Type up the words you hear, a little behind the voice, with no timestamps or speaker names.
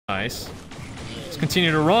Nice. Let's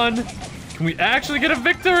continue to run. Can we actually get a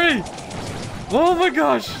victory? Oh my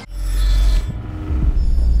gosh.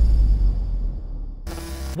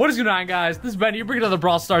 What is going on, guys? This is Ben. You're bringing another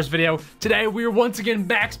Brawl Stars video. Today, we are once again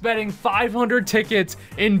max betting 500 tickets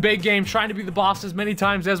in big games, trying to be the boss as many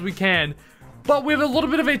times as we can. But we have a little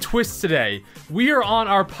bit of a twist today. We are on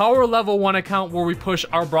our power level 1 account where we push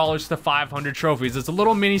our brawlers to 500 trophies. It's a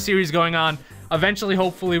little mini series going on. Eventually,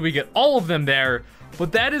 hopefully, we get all of them there.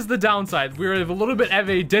 But that is the downside. We have a little bit of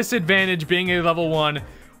a disadvantage being a level 1.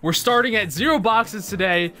 We're starting at 0 boxes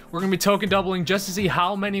today. We're gonna be token doubling just to see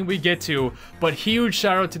how many we get to. But huge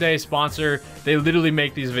shout out to today's sponsor. They literally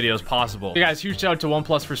make these videos possible. Hey guys, huge shout out to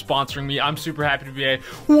OnePlus for sponsoring me. I'm super happy to be a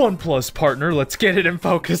OnePlus partner. Let's get it in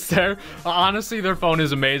focus there. Honestly, their phone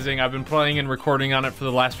is amazing. I've been playing and recording on it for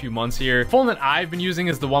the last few months here. The phone that I've been using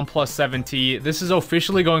is the OnePlus 7T. This is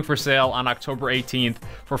officially going for sale on October 18th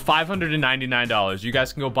for $599. You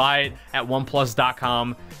guys can go buy it at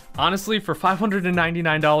oneplus.com. Honestly, for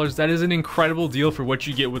 $599, that is an incredible deal for what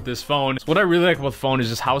you get with this phone. So what I really like about the phone is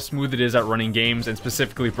just how smooth it is at running games, and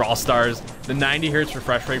specifically Brawl Stars. The 90 Hz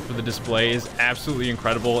refresh rate for the display is absolutely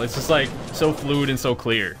incredible. It's just like so fluid and so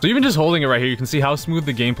clear. So even just holding it right here, you can see how smooth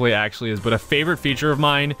the gameplay actually is. But a favorite feature of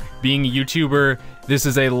mine, being a YouTuber, this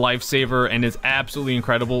is a lifesaver and it's absolutely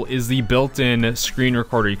incredible, is the built-in screen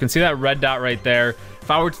recorder. You can see that red dot right there.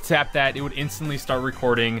 If I were to tap that, it would instantly start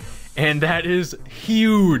recording. And that is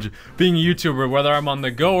huge. Being a YouTuber, whether I'm on the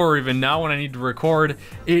go or even now when I need to record,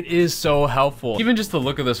 it is so helpful. Even just the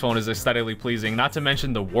look of this phone is aesthetically pleasing, not to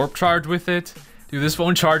mention the warp charge with it. Dude, this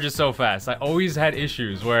phone charges so fast. I always had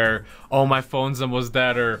issues where, oh, my phone's almost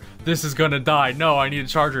dead, or this is gonna die. No, I need a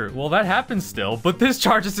charger. Well, that happens still, but this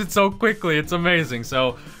charges it so quickly. It's amazing.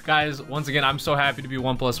 So, guys, once again, I'm so happy to be a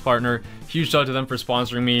OnePlus partner. Huge shout out to them for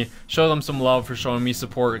sponsoring me. Show them some love for showing me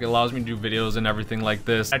support. It allows me to do videos and everything like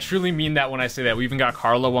this. I truly mean that when I say that. We even got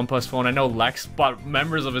Carlo OnePlus phone. I know Lex bought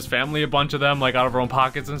members of his family a bunch of them, like out of our own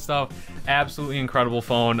pockets and stuff. Absolutely incredible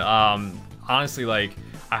phone. Honestly, like,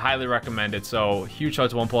 I highly recommend it. So huge shout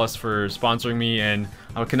out to OnePlus for sponsoring me, and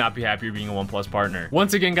I could not be happier being a OnePlus partner.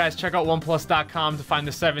 Once again, guys, check out oneplus.com to find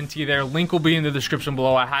the 7T there. Link will be in the description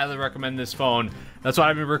below. I highly recommend this phone. That's what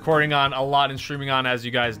I've been recording on a lot and streaming on, as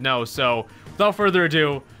you guys know. So without further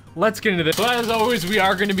ado, let's get into this. So as always, we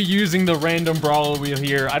are going to be using the random brawler wheel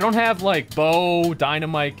here. I don't have like Bo,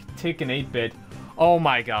 Dynamite, Tick, and 8-bit. Oh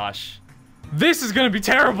my gosh. This is going to be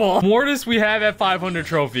terrible. Mortis we have at 500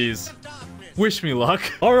 trophies. Wish me luck.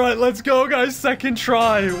 All right, let's go, guys. Second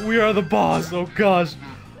try. We are the boss. Oh gosh.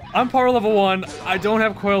 I'm power level 1. I don't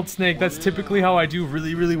have coiled snake. That's typically how I do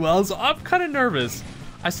really, really well. So I'm kind of nervous.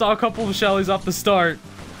 I saw a couple of Shellys off the start.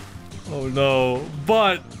 Oh no.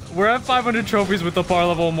 But we're at 500 trophies with the power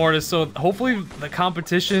level Mortis. So hopefully the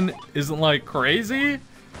competition isn't like crazy.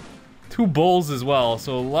 2 bulls as well.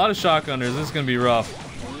 So a lot of shotgunners. This is going to be rough.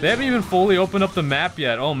 They haven't even fully opened up the map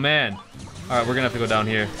yet. Oh man. All right, we're gonna have to go down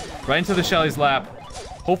here. Right into the Shelly's lap.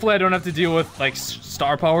 Hopefully I don't have to deal with, like,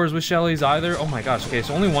 star powers with Shellys either. Oh my gosh, okay,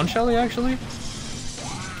 so only 1 Shelly, actually?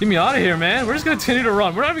 Get me out of here, man. We're just gonna continue to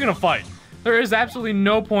run. We're not even gonna fight. There is absolutely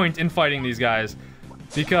no point in fighting these guys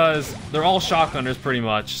because they're all shotgunners, pretty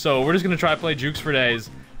much. So we're just gonna try to play jukes for days.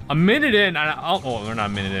 A minute in, oh, we're not a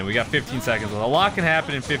minute in. We got 15 seconds. A lot can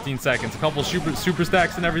happen in 15 seconds. A couple super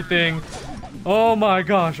stacks and everything. Oh my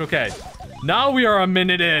gosh, okay. Now we are a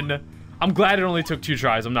minute in. I'm glad it only took 2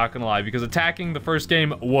 tries, I'm not gonna lie, because attacking the first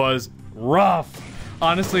game was rough.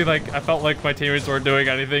 Honestly, like, I felt like my teammates weren't doing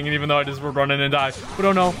anything, and even though I just were running and die. But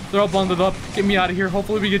oh no, they're all bundled up. Get me out of here.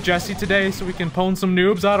 Hopefully we get Jesse today so we can pwn some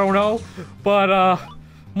noobs, I don't know. But,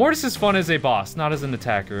 Mortis is fun as a boss, not as an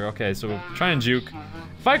attacker. Okay, so try and juke.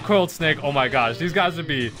 If I coiled snake, oh my gosh, these guys would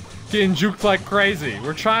be getting juked like crazy.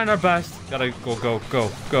 We're trying our best. Gotta go.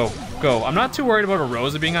 I'm not too worried about a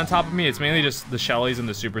Rosa being on top of me. It's mainly just the Shellys and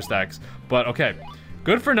the super stacks. But okay,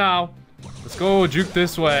 good for now. Let's go juke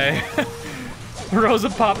this way. Rosa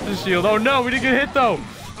popped the shield. Oh no, we didn't get hit though.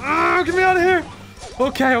 Get me out of here.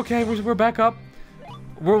 Okay, we're back up.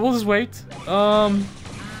 We'll just wait.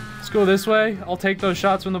 Let's go this way. I'll take those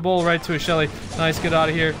shots from the bull right to a Shelly. Nice, get out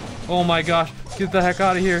of here. Oh my gosh, get the heck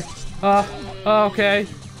out of here. Okay.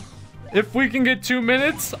 If we can get 2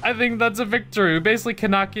 minutes, I think that's a victory. We basically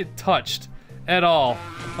cannot get touched at all.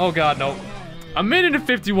 Oh god, no. A minute and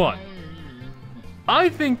 51. I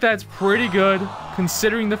think that's pretty good,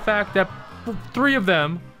 considering the fact that 3 of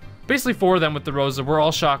them, basically 4 of them with the Rosa, were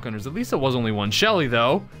all shotgunners. At least it was only 1 Shelly,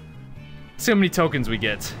 though. Let's see how many tokens we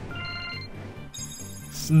get.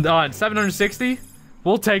 760?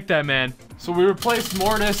 We'll take that, man. So we replaced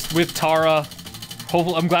Mortis with Tara.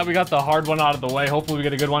 Hopefully, I'm glad we got the hard one out of the way. Hopefully we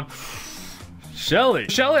get a good one. Shelly.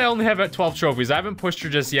 Shelly, I only have at 12 trophies. I haven't pushed her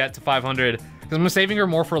just yet to 500 because I'm saving her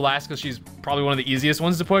more for last because she's probably one of the easiest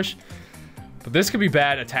ones to push. But this could be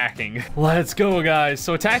bad attacking. Let's go, guys.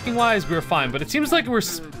 So attacking wise, we're fine, but it seems like we're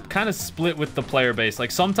kind of split with the player base.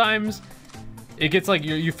 Like sometimes it gets like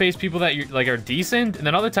you face people that are decent, and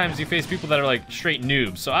then other times you face people that are like straight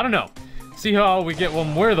noobs. So I don't know. See how we get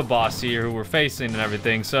when we're the boss here, who we're facing and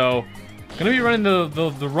everything. So gonna be running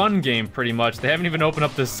the run game pretty much. They haven't even opened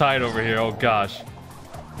up this side over here. Oh gosh.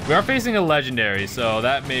 We are facing a legendary, so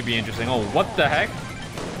that may be interesting. Oh, what the heck?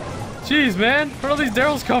 Jeez, man. Where do these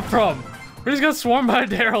Daryls come from? We just got swarmed by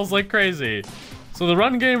Daryls like crazy. So the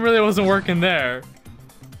run game really wasn't working there.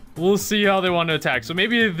 We'll see how they want to attack. So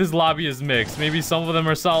maybe this lobby is mixed. Maybe some of them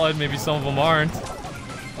are solid, maybe some of them aren't.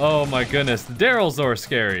 Oh my goodness, the Daryls are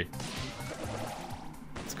scary.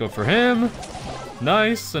 Let's go for him.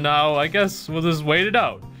 Nice, so now I guess we'll just wait it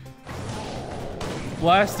out.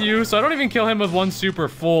 Blast you, so I don't even kill him with one super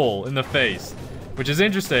full in the face, which is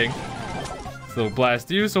interesting. So blast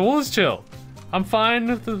you, so we'll just chill. I'm fine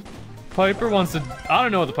if the Piper wants to, I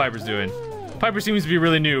don't know what the Piper's doing. Piper seems to be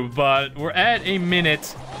really new, but we're at a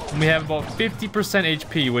minute and we have about 50%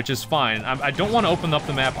 HP, which is fine. I don't want to open up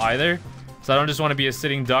the map either, so I don't just want to be a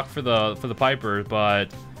sitting duck for the Piper,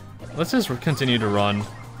 but let's just continue to run.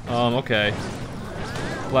 Okay.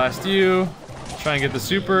 Blast you. Try and get the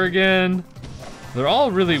super again. They're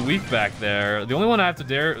all really weak back there. The only one I have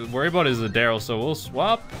to worry about is the Daryl, so we'll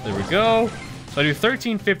swap. There we go. So I do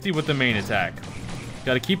 1350 with the main attack.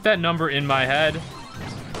 Got to keep that number in my head.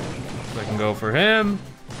 So I can go for him.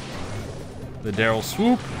 The Daryl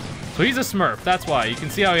swoop. So he's a Smurf, that's why. You can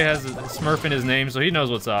see how he has a Smurf in his name, so he knows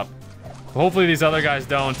what's up. But hopefully these other guys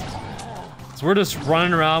don't. So we're just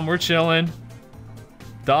running around, we're chilling.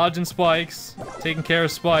 Dodging spikes, taking care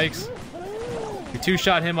of spikes. We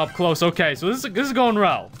two-shot him up close. Okay, so this is going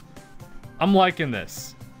well. I'm liking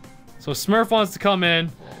this. So Smurf wants to come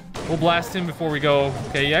in. We'll blast him before we go.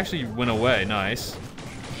 Okay, he actually went away. Nice.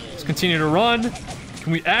 Let's continue to run.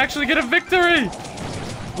 Can we actually get a victory?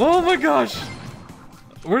 Oh my gosh.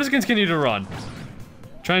 We're just gonna continue to run.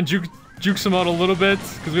 Try and juke some out a little bit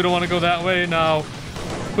because we don't want to go that way now.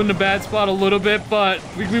 Put in a bad spot a little bit, but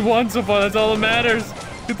we won so far. That's all that matters.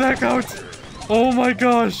 Get the heck out. Oh my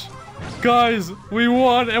gosh. Guys, we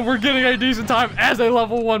won and we're getting a decent time as a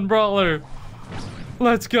level 1 brawler.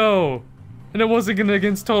 Let's go. And it wasn't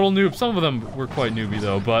against total noobs. Some of them were quite newbie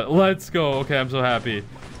though, but let's go. Okay, I'm so happy.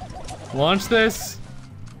 Launch this.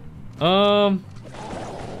 Launch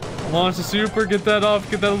the super, get that off,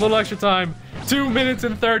 get that a little extra time. 2 minutes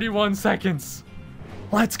and 31 seconds.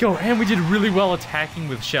 Let's go. And we did really well attacking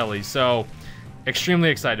with Shelly, so extremely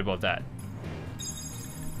excited about that.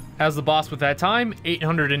 As the boss with that time,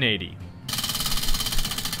 880.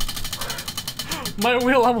 My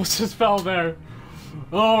wheel almost just fell there.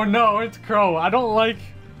 Oh no, it's Crow. I don't like...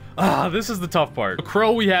 this is the tough part.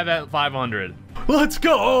 Crow we have at 500. Let's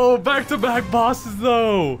go! Back-to-back bosses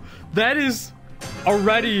though. That is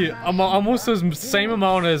already almost the same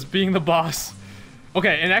amount as being the boss.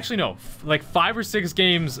 Okay, and actually no, like 5 or 6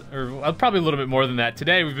 games, or probably a little bit more than that.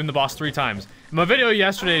 Today we've been the boss 3 times. In my video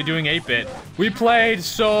yesterday doing 8-bit, we played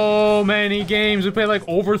so many games. We played like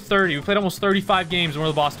over 30. We played almost 35 games and we're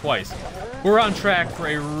the boss twice. We're on track for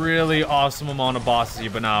a really awesome amount of bosses here,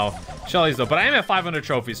 but now Shelly's though. But I am at 500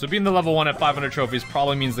 trophies, so being the level 1 at 500 trophies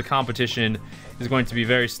probably means the competition is going to be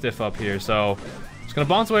very stiff up here. So just gonna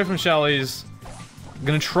bounce away from Shelly's. I'm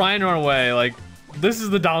gonna try and run away. Like, this is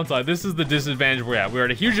the downside. This is the disadvantage we're at. We're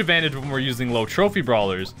at a huge advantage when we're using low trophy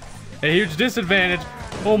brawlers. A huge disadvantage.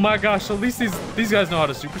 Oh my gosh, at least these guys know how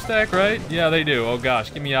to super stack, right? Yeah, they do. Oh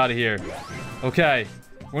gosh, get me out of here. Okay,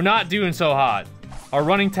 we're not doing so hot. Our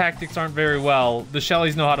running tactics aren't very well. The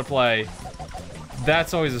Shellys know how to play.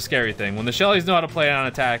 That's always a scary thing. When the Shellys know how to play on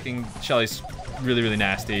attacking, Shelly's really, really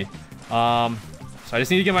nasty. So I just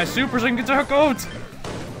need to get my super so I can get to her coat.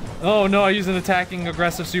 Oh no, I used an attacking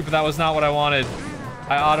aggressive super. That was not what I wanted.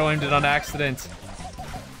 I auto-aimed it on accident.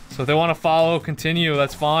 So if they want to follow, continue,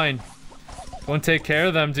 that's fine. Go and take care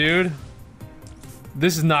of them, dude.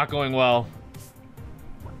 This is not going well.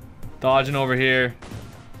 Dodging over here.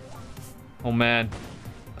 Oh man.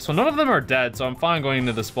 So none of them are dead, so I'm fine going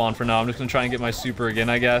into the spawn for now. I'm just gonna try and get my super again,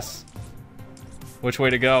 I guess. Which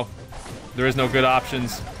way to go? There is no good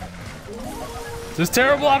options. There's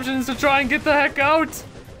terrible options to try and get the heck out.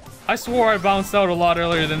 I swore I bounced out a lot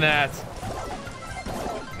earlier than that.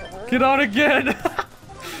 Get out again.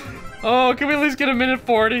 Oh, can we at least get a minute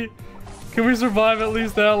 40? Can we survive at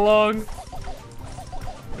least that long?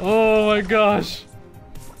 Oh my gosh.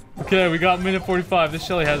 Okay, we got minute 45. This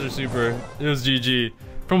Shelly has her super. It was GG.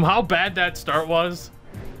 From how bad that start was.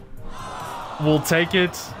 We'll take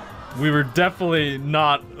it. We were definitely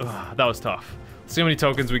not... Ugh, that was tough. Let's see how many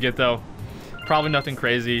tokens we get, though. Probably nothing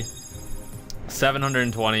crazy.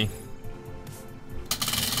 720.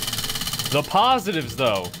 The positives,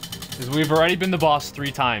 though, is we've already been the boss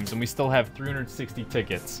 3 times, and we still have 360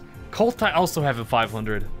 tickets. Colt, I also have a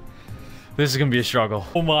 500. This is gonna be a struggle.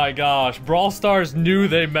 Oh my gosh, Brawl Stars knew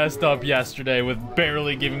they messed up yesterday with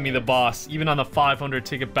barely giving me the boss, even on the 500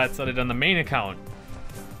 ticket bets that I did on the main account.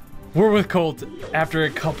 We're with Colt after a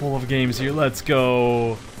couple of games here. Let's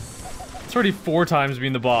go. It's already 4 times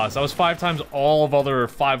being the boss. I was 5 times all of other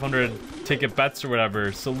 500 ticket bets or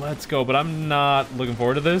whatever, so let's go. But I'm not looking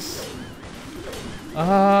forward to this.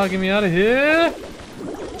 Get me out of here.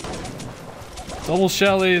 Double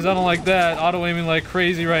Shellys, I don't like that. Auto-aiming like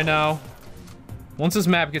crazy right now. Once this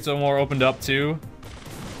map gets more opened up too,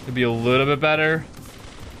 it'd be a little bit better.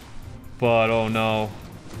 But oh no.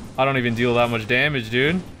 I don't even deal that much damage,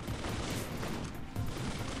 dude.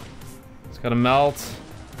 It's gotta melt.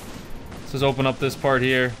 Let's just open up this part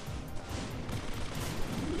here.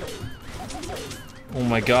 Oh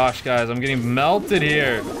my gosh, guys, I'm getting melted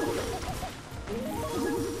here.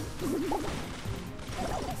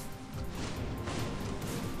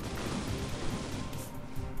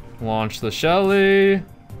 Launch the Shelly.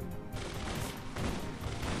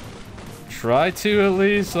 Try to at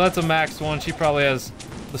least. So that's a max one. She probably has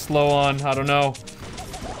the slow on. I don't know.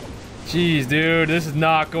 Jeez, dude, this is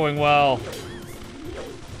not going well.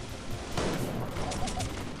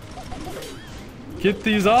 Get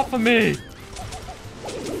these off of me.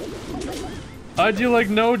 I do like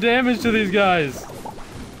no damage to these guys.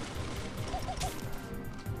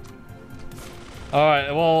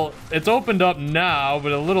 Alright, well, it's opened up now,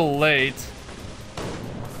 but a little late.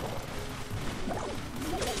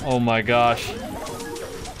 Oh my gosh.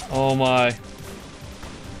 Oh my.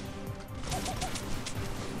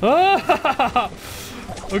 Ah!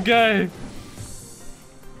 Okay.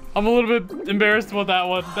 I'm a little bit embarrassed about that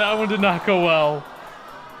one. That one did not go well.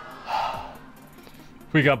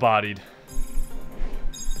 We got bodied.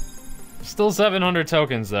 Still 700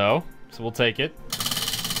 tokens though, so we'll take it.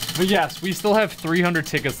 But yes, we still have 300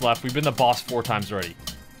 tickets left. We've been the boss 4 times already.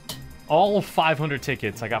 All 500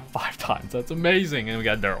 tickets, I got 5 times. That's amazing. And we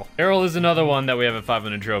got Daryl. Daryl is another one that we have at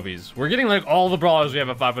 500 trophies. We're getting like all the brawlers we have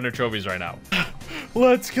at 500 trophies right now.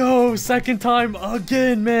 Let's go. 2nd time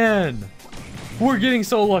again, man. We're getting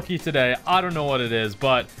so lucky today. I don't know what it is,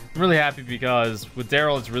 but I'm really happy because with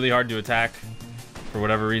Daryl, it's really hard to attack for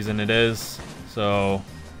whatever reason it is. So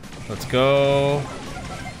let's go.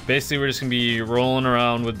 Basically, we're just gonna be rolling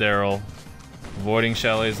around with Daryl, avoiding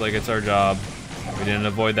Shellys like it's our job. We didn't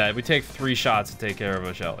avoid that. We take 3 shots to take care of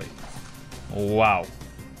a Shelly. Wow.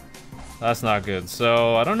 That's not good.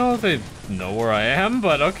 So, I don't know if they know where I am,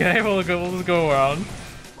 but okay, we'll just go around.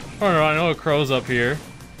 Run around. I know a crow's up here.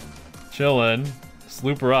 Chillin'.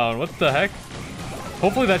 Sloop around. What the heck?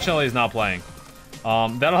 Hopefully that Shelly is not playing.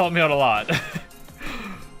 That'll help me out a lot.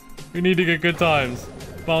 We need to get good times.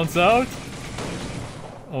 Bounce out.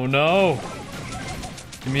 Oh no.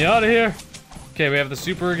 Get me out of here. Okay, we have the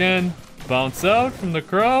super again. Bounce out from the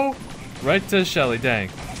crow. Right to Shelly, dang.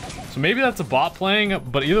 So maybe that's a bot playing,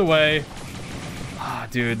 but either way. Ah,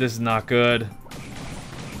 dude, this is not good.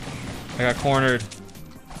 I got cornered.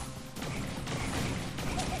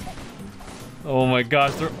 Oh my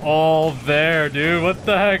gosh, they're all there, dude. What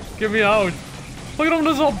the heck? Get me out. Look at them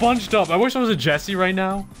just all bunched up. I wish I was a Jesse right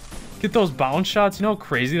now. Get those bounce shots. You know how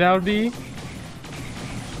crazy that would be?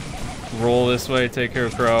 Roll this way, take care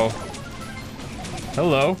of Crow.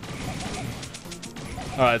 Hello.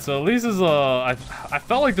 Alright, so at least this is I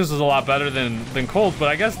felt like this was a lot better than Colt, but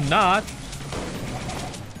I guess not.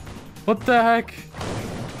 What the heck?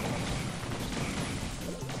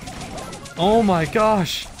 Oh my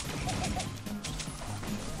gosh.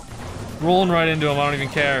 Rolling right into him, I don't even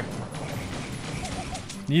care.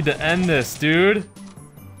 Need to end this, dude.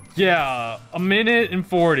 Yeah,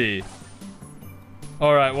 1:40.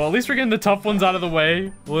 Alright, well at least we're getting the tough ones out of the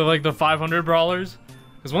way with like the 500 brawlers.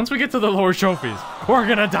 Because once we get to the lower trophies, we're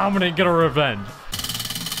gonna dominate and get a revenge.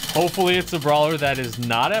 Hopefully it's a brawler that is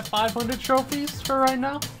not at 500 trophies for right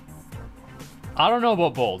now. I don't know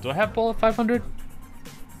about Bull. Do I have Bull at 500?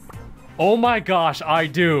 Oh my gosh, I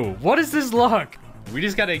do. What is this luck? We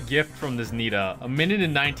just got a gift from this Nita.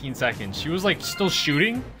 1:19 seconds. She was like still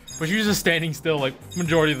shooting, but she was just standing still like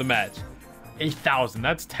majority of the match. 8,000,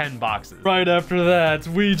 that's 10 boxes. Right after that,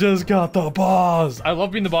 we just got the boss. I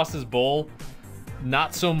love being the boss as Bull.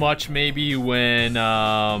 Not so much maybe when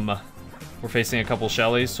we're facing a couple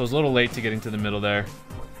Shellys, so it's a little late to get into the middle there.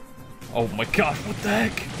 Oh my gosh, what the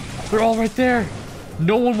heck? They're all right there.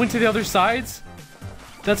 No one went to the other sides?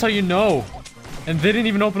 That's how you know. And they didn't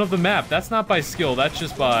even open up the map. That's not by skill, that's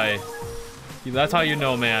just by... That's how you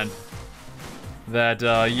know, man. That,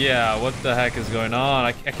 yeah, what the heck is going on?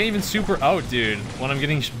 I can't even super out, dude, when I'm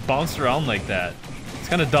getting bounced around like that. It's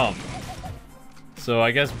kind of dumb. So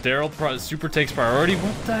I guess Daryl super takes priority.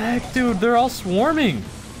 What the heck, dude? They're all swarming.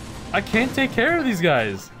 I can't take care of these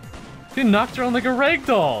guys. They knocked around like a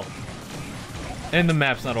ragdoll. And the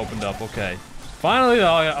map's not opened up, okay. Finally,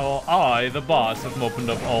 I, the boss, have opened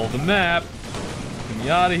up all the map. Get me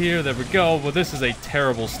out of here, there we go. But this is a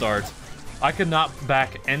terrible start. I could not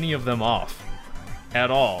back any of them off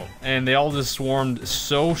at all. And they all just swarmed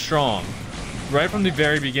so strong. Right from the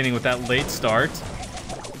very beginning with that late start,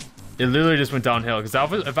 it literally just went downhill.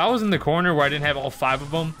 Because if I was in the corner where I didn't have all 5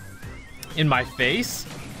 of them in my face,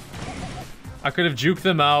 I could have juked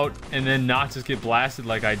them out and then not just get blasted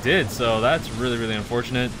like I did. So that's really, really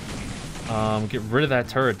unfortunate. Get rid of that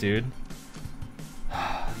turret, dude.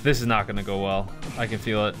 This is not gonna go well. I can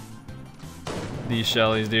feel it. These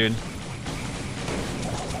Shellys, dude.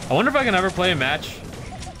 I wonder if I can ever play a match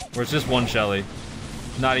where it's just one Shelly.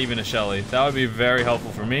 Not even a Shelly. That would be very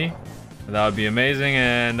helpful for me. That would be amazing,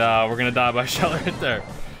 and we're gonna die by Shelly right there.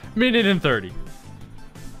 Minute and 30.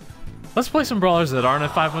 Let's play some brawlers that aren't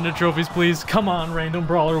at 500 trophies, please. Come on, random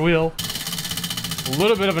brawler wheel. A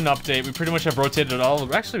little bit of an update. We pretty much have rotated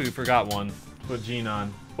all. Actually, we forgot one. Put Gene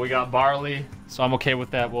on. We got Barley, so I'm okay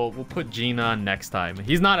with that. We'll put Gene on next time.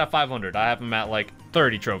 He's not at 500. I have him at like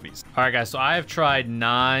 30 trophies. All right, guys. So I have tried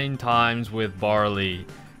 9 times with Barley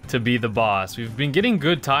to be the boss. We've been getting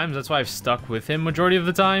good times. That's why I've stuck with him majority of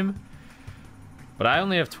the time. But I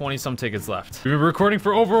only have 20 some tickets left. We've been recording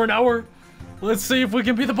for over an hour. Let's see if we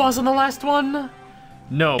can be the boss on the last one.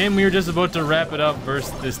 No. And we were just about to wrap it up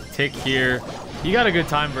versus this tick here. He got a good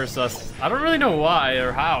time versus us. I don't really know why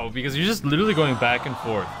or how, because you're just literally going back and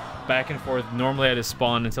forth. Back and forth, normally at his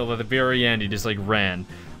spawn until at the very end he just like ran.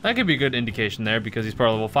 That could be a good indication there because he's part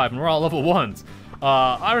of level 5 and we're all level 1s.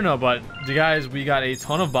 I don't know, but you guys, we got a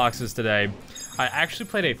ton of boxes today. I actually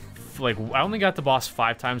played I only got the boss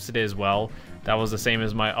 5 times today as well. That was the same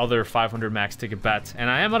as my other 500 max ticket bet. And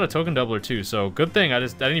I am on a token doubler too, so good thing. I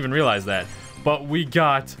didn't even realize that. But we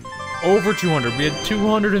got over 200. We had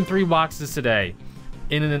 203 boxes today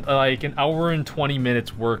in like an hour and 20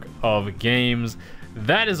 minutes worth of games.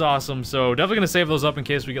 That is awesome. So definitely gonna save those up in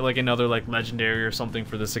case we get like another like legendary or something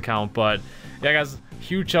for this account. But yeah, guys,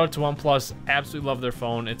 huge shout out to OnePlus. Absolutely love their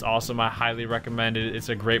phone. It's awesome. I highly recommend it. It's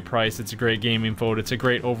a great price. It's a great gaming phone. It's a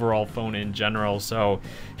great overall phone in general. So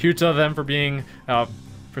huge to them for being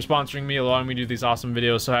for sponsoring me, allowing me to do these awesome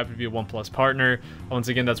videos. So happy to be a OnePlus partner. Once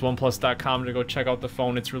again, that's oneplus.com to go check out the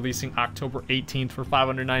phone. It's releasing October 18th for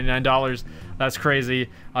 $599. That's crazy.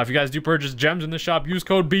 If you guys do purchase gems in the shop, use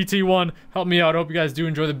code BT1. Help me out. Hope you guys do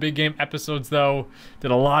enjoy the big game episodes, though.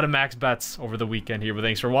 Did a lot of max bets over the weekend here. But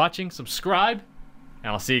thanks for watching. Subscribe,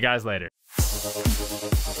 and I'll see you guys later.